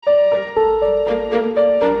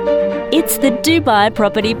It's the Dubai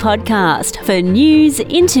Property Podcast for news,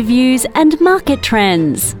 interviews and market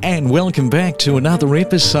trends. And welcome back to another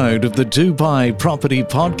episode of the Dubai Property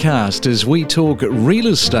Podcast as we talk real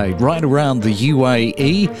estate right around the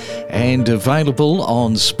UAE and available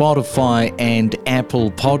on Spotify and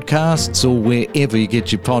Apple Podcasts or wherever you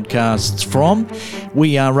get your podcasts from.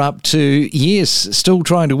 We are up to, still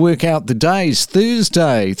trying to work out the days.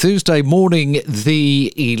 Thursday morning,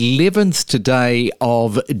 the 11th today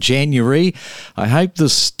of January. I hope the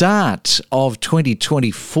start of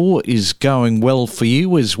 2024 is going well for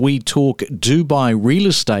you as we talk Dubai real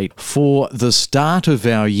estate for the start of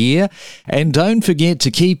our year. And don't forget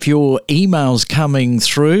to keep your emails coming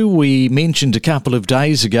through. We mentioned a couple of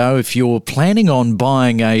days ago, if you're planning on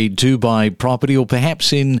buying a Dubai property or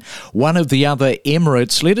perhaps in one of the other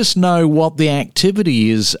Emirates, let us know what the activity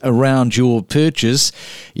is around your purchase.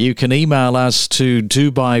 You can email us to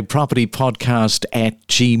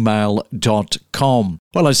dubaipropertypodcast@gmail.com.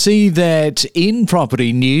 Well, I see that in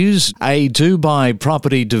property news, a Dubai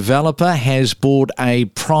property developer has bought a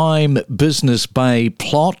prime Business Bay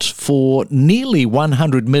plot for nearly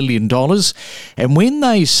 $100 million. And when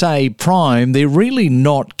they say prime, they're really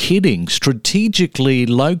not kidding. Strategically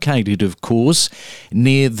located, of course,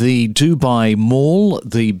 near the Dubai Mall,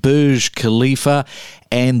 the Burj Khalifa,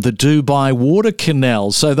 and the Dubai Water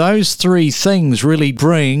Canal. So those three things really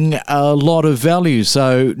bring a lot of value.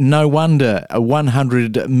 So no wonder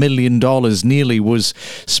 $100 million nearly was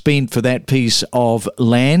spent for that piece of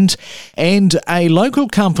land. And a local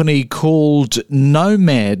company called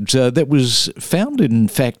Nomad that was founded, in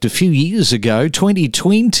fact, a few years ago,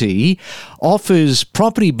 2020, offers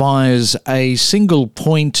property buyers a single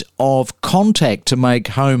point of contact to make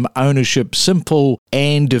home ownership simple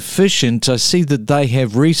and efficient. I see that they have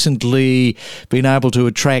recently been able to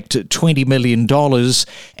attract $20 million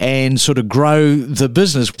and sort of grow the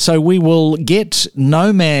business. So we will get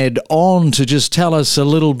Nomad on to just tell us a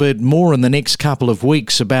little bit more in the next couple of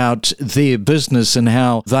weeks about their business and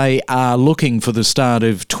how they are looking for the start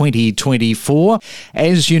of 2024.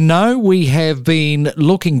 As you know, we have been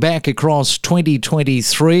looking back across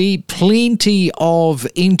 2023, plenty of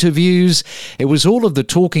interviews. It was all of the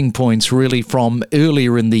talking points really from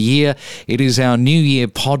earlier in the year. It is our New Year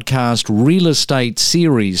podcast real estate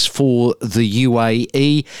series for the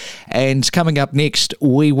UAE. And coming up next,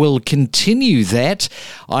 we will continue that.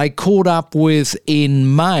 I caught up with,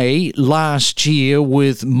 in May last year,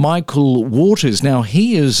 with Michael Waters. Now,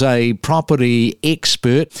 he is a property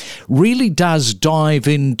expert, really does dive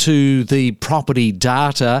into the property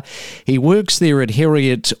data. He works there at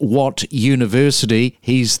Heriot-Watt University.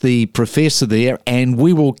 He's the professor there, and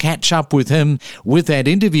we will catch up with him with that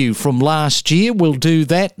interview from last year. We'll do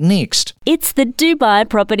that next. It's the Dubai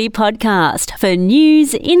Property Podcast for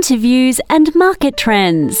news, interviews and market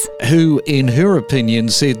trends. Who, in her opinion,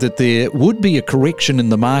 said that there would be a correction in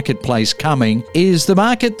the marketplace coming. Is the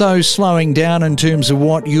market, though, slowing down in terms of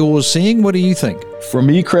what you're seeing? What do you think? For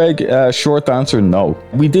me, Craig, short answer, no.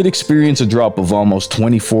 We did experience a drop of almost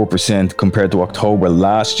 24% compared to October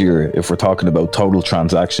last year, if we're talking about total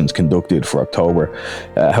transactions conducted for October.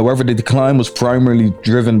 However, the decline was primarily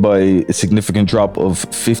driven by a significant drop of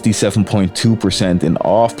 57.2% in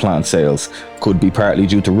off-plan sales. Could be partly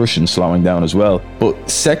due to Russian slowing down as well. But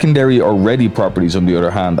secondary or ready properties, on the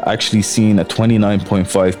other hand, actually seen a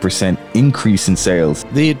 29.5% increase in sales.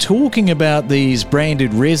 They're talking about these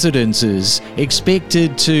branded residences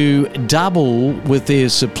expected to double with their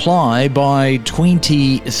supply by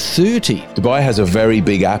 2030. Dubai has a very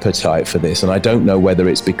big appetite for this, and I don't know whether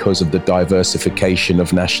it's because of the diversification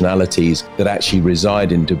of nationalities that actually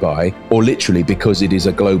reside in Dubai, or literally because it is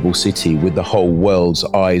a global city with the whole world's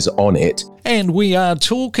eyes on it. And we are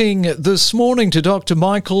talking this morning to Dr.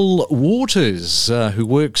 Michael Waters, who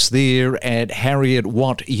works there at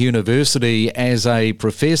Heriot-Watt University as a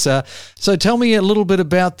professor. So tell me a little bit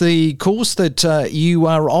about the course that you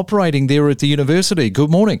are operating there at the university. Good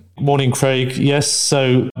morning. Morning, Craig. Yes,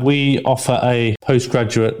 so we offer a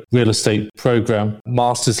postgraduate real estate program,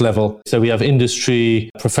 master's level. So we have industry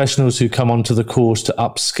professionals who come onto the course to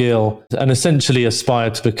upskill and essentially aspire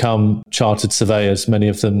to become chartered surveyors. Many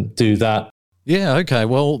of them do that. Yeah, okay.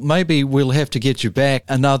 Well, maybe we'll have to get you back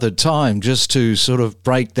another time just to sort of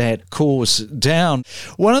break that course down.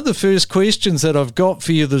 One of the first questions that I've got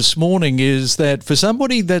for you this morning is that for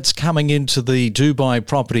somebody that's coming into the Dubai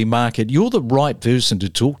property market, you're the right person to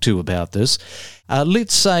talk to about this.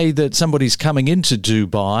 Let's say that somebody's coming into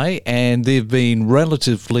Dubai and they've been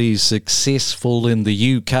relatively successful in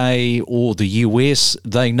the UK or the US.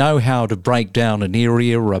 They know how to break down an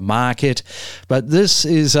area or a market, but this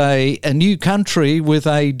is a new country with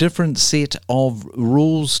a different set of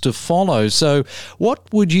rules to follow. So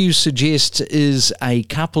what would you suggest is a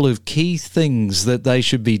couple of key things that they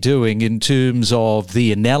should be doing in terms of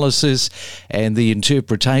the analysis and the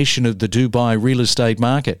interpretation of the Dubai real estate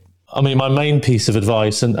market? I mean, my main piece of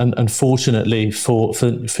advice, and fortunately for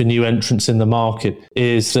new entrants in the market,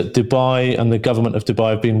 is that Dubai and the government of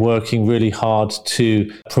Dubai have been working really hard to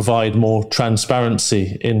provide more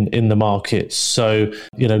transparency in the market. So,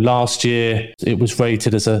 last year it was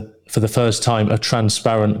rated as for the first time, a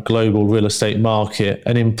transparent global real estate market.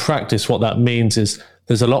 And in practice, what that means is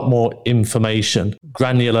there's a lot more information,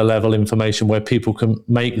 granular level information, where people can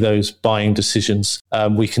make those buying decisions.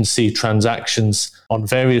 We can see transactions on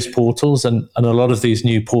various portals, and a lot of these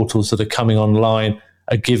new portals that are coming online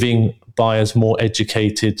are giving buyers more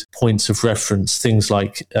educated points of reference, things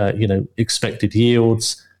like expected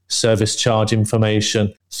yields, service charge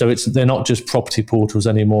information. So they're not just property portals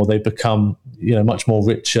anymore. They become much more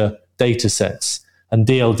richer data sets. And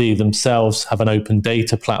DLD themselves have an open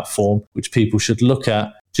data platform which people should look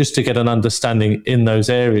at just to get an understanding in those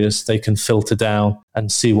areas. They can filter down and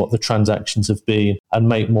see what the transactions have been and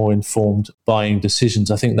make more informed buying decisions.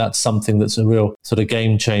 I think that's something that's a real sort of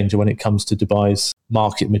game changer when it comes to Dubai's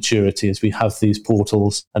market maturity, as we have these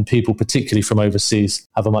portals and people, particularly from overseas,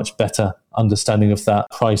 have a much better understanding of that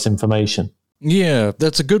price information. Yeah,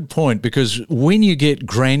 that's a good point, because when you get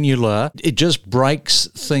granular, it just breaks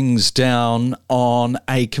things down on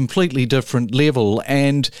a completely different level.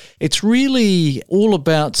 And it's really all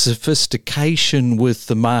about sophistication with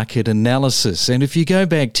the market analysis. And if you go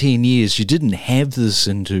back 10 years, you didn't have this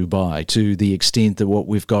in Dubai to the extent that what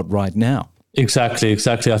we've got right now. Exactly.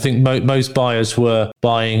 I think most buyers were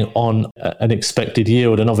buying on an expected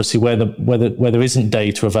yield, and obviously where there isn't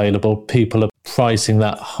data available, people are pricing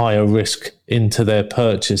that higher risk into their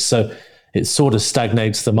purchase. So it sort of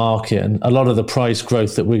stagnates the market, and a lot of the price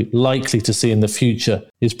growth that we're likely to see in the future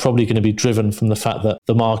is probably going to be driven from the fact that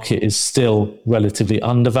the market is still relatively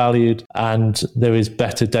undervalued and there is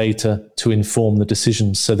better data to inform the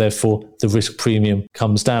decisions. So therefore, the risk premium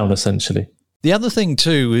comes down essentially. The other thing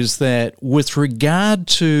too is that with regard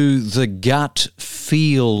to the gut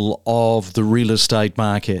feel of the real estate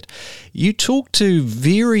market, you talk to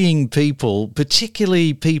varying people,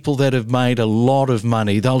 particularly people that have made a lot of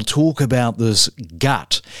money. They'll talk about this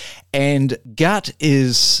gut. And gut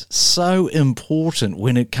is so important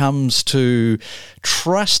when it comes to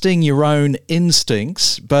trusting your own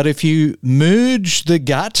instincts. But if you merge the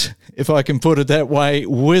gut, if I can put it that way,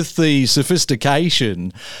 with the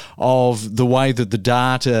sophistication of the way that the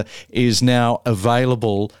data is now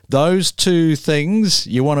available, those two things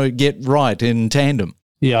you want to get right in tandem.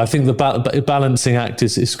 Yeah, I think the balancing act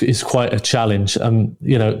is quite a challenge.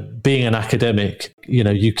 Being an academic,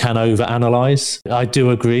 you can overanalyze. I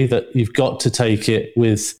do agree that you've got to take it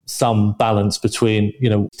with some balance between,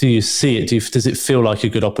 do you see it? Does it feel like a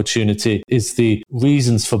good opportunity? Is the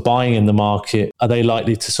reasons for buying in the market, are they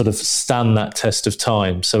likely to sort of stand that test of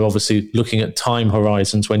time? So obviously looking at time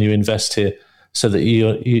horizons when you invest here, so that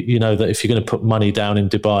you know that if you're going to put money down in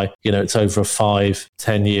Dubai, it's over a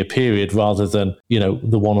 5-10 year period rather than,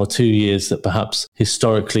 the 1 or 2 years that perhaps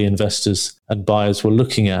historically investors and buyers were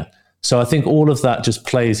looking at. So I think all of that just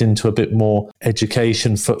plays into a bit more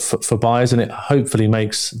education for buyers, and it hopefully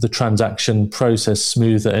makes the transaction process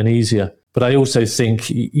smoother and easier. But I also think,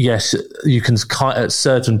 yes, you can, at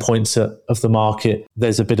certain points of the market,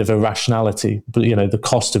 there's a bit of irrationality. But, the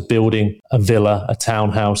cost of building a villa, a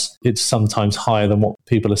townhouse, it's sometimes higher than what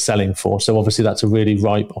people are selling for. So obviously that's a really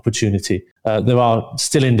ripe opportunity. There are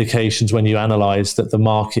still indications when you analyse that the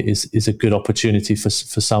market is a good opportunity for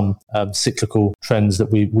some cyclical trends that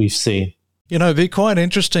we've seen. It'd be quite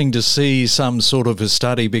interesting to see some sort of a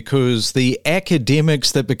study, because the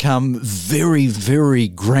academics that become very, very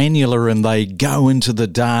granular and they go into the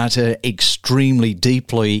data extremely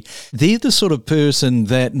deeply, they're the sort of person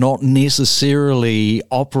that not necessarily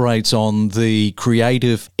operates on the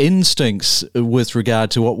creative instincts with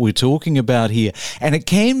regard to what we're talking about here. And it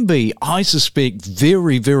can be, I suspect,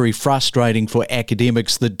 very, very frustrating for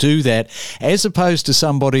academics that do that, as opposed to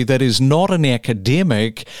somebody that is not an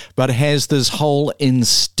academic but has this whole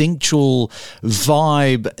instinctual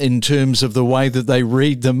vibe in terms of the way that they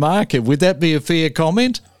read the market. Would that be a fair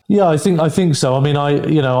comment? Yeah, I think so. I mean,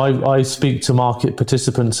 I speak to market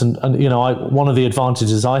participants, and one of the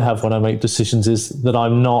advantages I have when I make decisions is that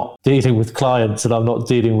I'm not dealing with clients and I'm not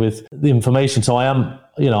dealing with the information. So I am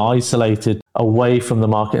isolated away from the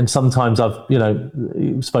market. And sometimes I've,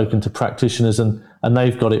 spoken to practitioners and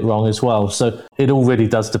they've got it wrong as well. So it all really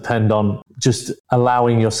does depend on just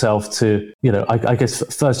allowing yourself to, I guess,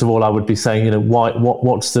 first of all, I would be saying,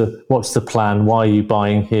 what's the plan? Why are you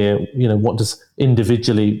buying here? What does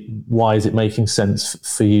individually, why is it making sense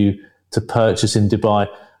for you to purchase in Dubai?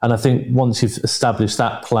 And I think once you've established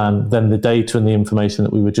that plan, then the data and the information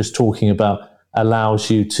that we were just talking about allows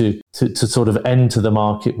you to sort of enter the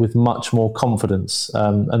market with much more confidence.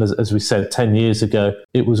 And as we said, 10 years ago,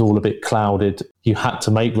 it was all a bit clouded. You had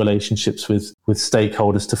to make relationships with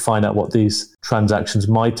stakeholders to find out what these transactions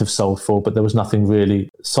might have sold for, but there was nothing really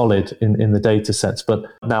solid in the data sets. But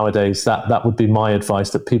nowadays, that would be my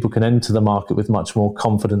advice, that people can enter the market with much more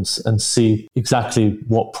confidence and see exactly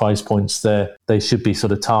what price points they should be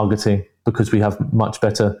sort of targeting, because we have much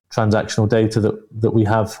better transactional data that we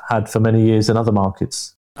have had for many years in other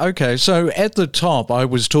markets. Okay, so at the top, I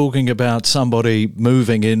was talking about somebody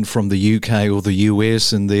moving in from the UK or the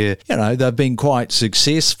US, and they've been quite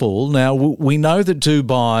successful. Now, we know that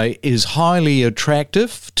Dubai is highly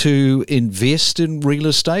attractive to invest in real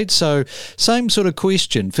estate. So same sort of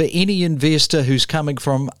question for any investor who's coming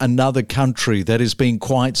from another country that has been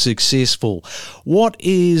quite successful. What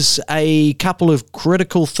is a couple of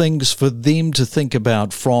critical things for them to think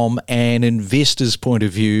about from an investor's point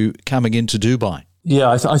of view coming into Dubai?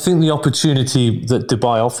 Yeah, I think the opportunity that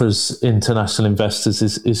Dubai offers international investors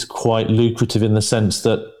is quite lucrative, in the sense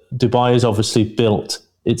that Dubai has obviously built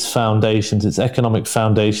its foundations, its economic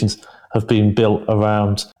foundations have been built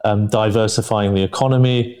around diversifying the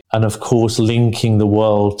economy and, of course, linking the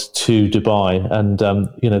world to Dubai. And,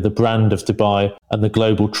 the brand of Dubai and the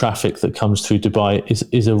global traffic that comes through Dubai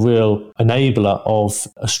is a real enabler of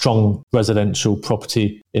a strong residential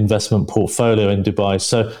property investment portfolio in Dubai.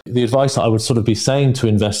 So the advice that I would sort of be saying to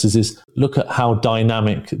investors is look at how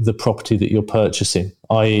dynamic the property that you're purchasing,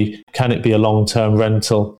 i.e., can it be a long-term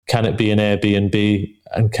rental? Can it be an Airbnb?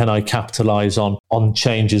 And can I capitalize on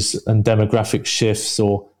changes and demographic shifts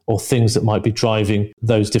or things that might be driving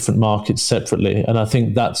those different markets separately? And I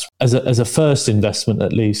think that's, as a first investment,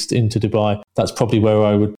 at least into Dubai, that's probably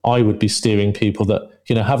where I would be steering people, that,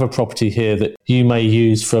 have a property here that you may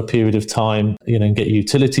use for a period of time, and get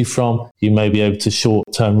utility from. You may be able to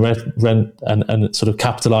short-term rent and sort of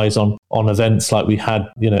capitalize on events like we had,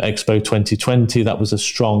 Expo 2020. That was a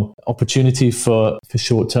strong opportunity for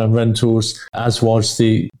short-term rentals, as was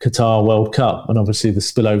the Qatar World Cup. And obviously the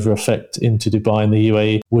spillover effect into Dubai and the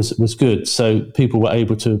UAE was good. So people were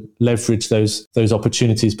able to leverage those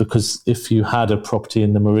opportunities, because if you had a property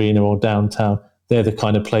in the marina or downtown, they're the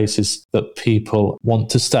kind of places that people want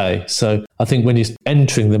to stay. So I think when you're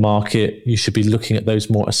entering the market, you should be looking at those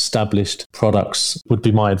more established products, would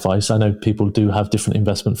be my advice. I know people do have different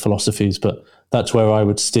investment philosophies, but that's where I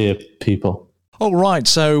would steer people. All right,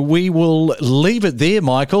 so we will leave it there,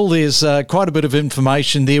 Michael. There's quite a bit of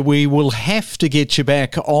information there. We will have to get you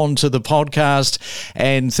back onto the podcast.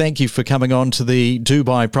 And thank you for coming on to the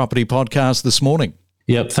Dubai Property Podcast this morning.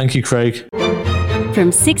 Yep, thank you, Craig.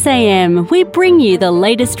 From 6 a.m, we bring you the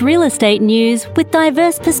latest real estate news with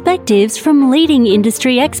diverse perspectives from leading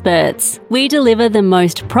industry experts. We deliver the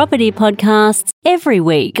most property podcasts every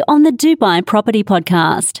week on the Dubai Property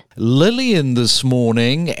Podcast. Lillian this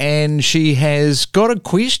morning, and she has got a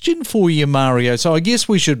question for you, Mario, so I guess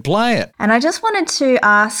we should play it. And I just wanted to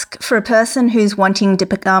ask, for a person who's wanting to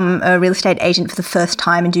become a real estate agent for the first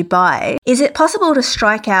time in Dubai, is it possible to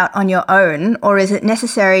strike out on your own, or is it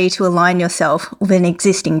necessary to align yourself with an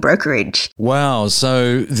existing brokerage? Wow,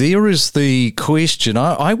 so there is the question.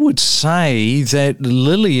 I would say that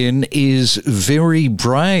Lillian is very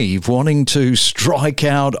brave, wanting to strike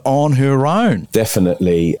out on her own.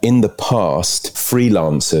 Definitely. In the past,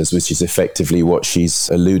 freelancers, which is effectively what she's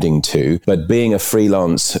alluding to, but being a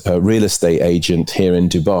freelance real estate agent here in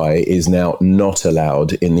Dubai is now not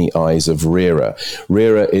allowed in the eyes of RERA.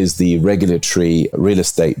 RERA is the regulatory real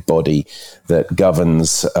estate body that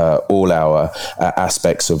governs all our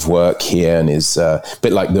aspects of work here, and is a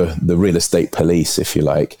bit like the real estate police, if you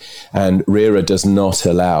like. And RERA does not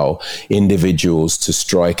allow individuals to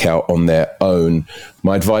strike out on their own.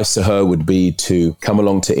 My advice to her would be to come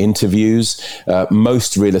along to interviews.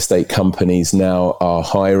 Most real estate companies now are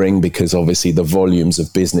hiring, because obviously the volumes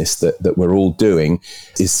of business that we're all doing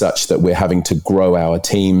is such that we're having to grow our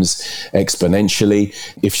teams exponentially.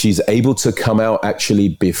 If she's able to come out actually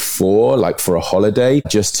before, like for a holiday,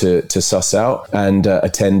 just to suss out and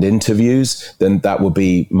attend interviews, then that will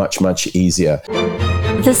be much, much easier.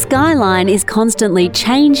 The skyline is constantly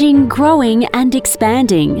changing, growing and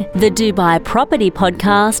expanding. The Dubai Property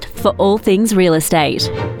Podcast for all things real estate.